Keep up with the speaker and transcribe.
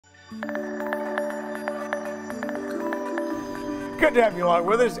Good to have you along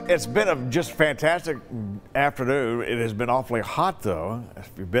with us. It's been a just fantastic afternoon. It has been awfully hot, though. If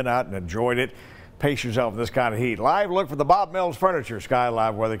you've been out and enjoyed it, pace yourself in this kind of heat. Live look for the Bob Mills Furniture Sky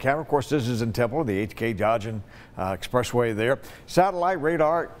Live weather camera. Of course, this is in Temple, the HK Dodgen Expressway there. Satellite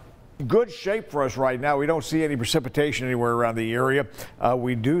radar. Good shape for us right now. We don't see any precipitation anywhere around the area.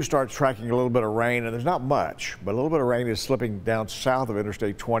 We do start tracking a little bit of rain, and there's not much, but a little bit of rain is slipping down south of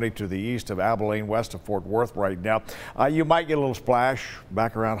Interstate 20 to the east of Abilene, west of Fort Worth right now. You might get a little splash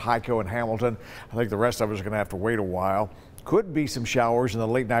back around Hico and Hamilton. I think the rest of us are going to have to wait a while. Could be some showers in the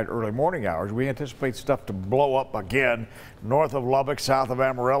late night, early morning hours. We anticipate stuff to blow up again north of Lubbock, south of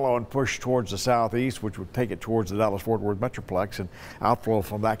Amarillo, and push towards the southeast, which would take it towards the Dallas-Fort Worth Metroplex, and outflow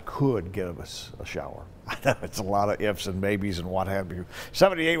from that could give us a shower. I know it's a lot of ifs and maybes and what have you.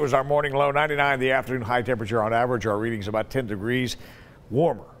 78 was our morning low, 99 the afternoon high temperature on average. Our readings about 10 degrees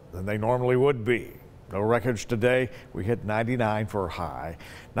warmer than they normally would be. No records today. We hit 99 for a high.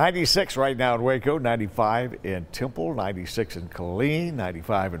 96 right now in Waco, 95 in Temple, 96 in Killeen,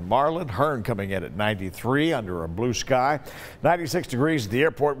 95 in Marlin. Hearn coming in at 93 under a blue sky. 96 degrees at the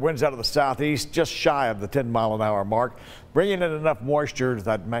airport. Winds out of the southeast, just shy of the 10-mile-an-hour mark. Bringing in enough moisture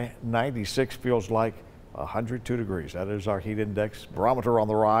that 96 feels like 102 degrees. That is our heat index. Barometer on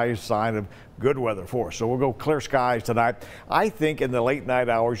the rise, sign of good weather for us. So we'll go clear skies tonight. I think in the late night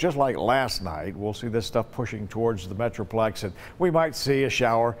hours, just like last night, we'll see this stuff pushing towards the Metroplex, and we might see a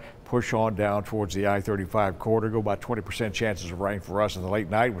shower push on down towards the I-35 corridor. Go about 20% chances of rain for us in the late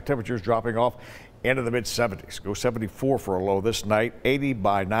night, with temperatures dropping off into the mid-70s. Go 74 for a low this night, 80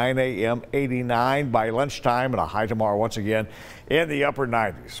 by 9 a.m., 89 by lunchtime, and a high tomorrow once again in the upper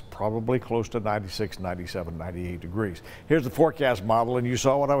 90s, probably close to 96, 97, 98 degrees. Here's the forecast model, and you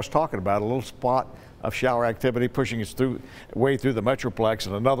saw what I was talking about, a little spot of shower activity pushing its way through the Metroplex,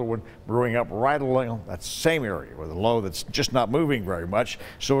 and another one brewing up right along that same area with a low that's just not moving very much.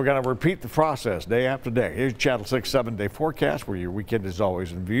 So we're going to repeat the process day after day. Here's Channel 6 7-day forecast, where your weekend is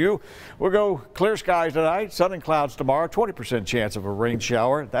always in view. We'll go clear skies tonight, sun and clouds tomorrow, 20% chance of a rain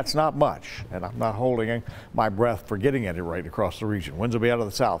shower. That's not much, and I'm not holding my breath for getting any rain across the region. Winds will be out of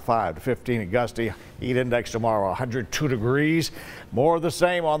the south, 5 to 15 and gusty. Heat index tomorrow, 102 degrees. More of the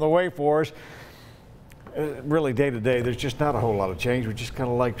same on the way for us. Really, day to day, there's just not a whole lot of change. We just kind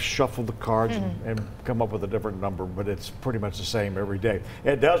of like shuffle the cards and come up with a different number, but it's pretty much the same every day.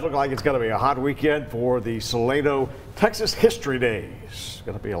 It does look like it's going to be a hot weekend for the Salado Texas History Days. It's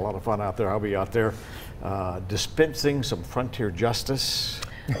going to be a lot of fun out there. I'll be out there dispensing some frontier justice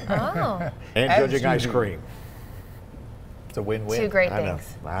and judging ice cream. It's a win-win. Two great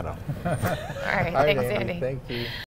things. I know. All right, thanks, Andy. Thank you.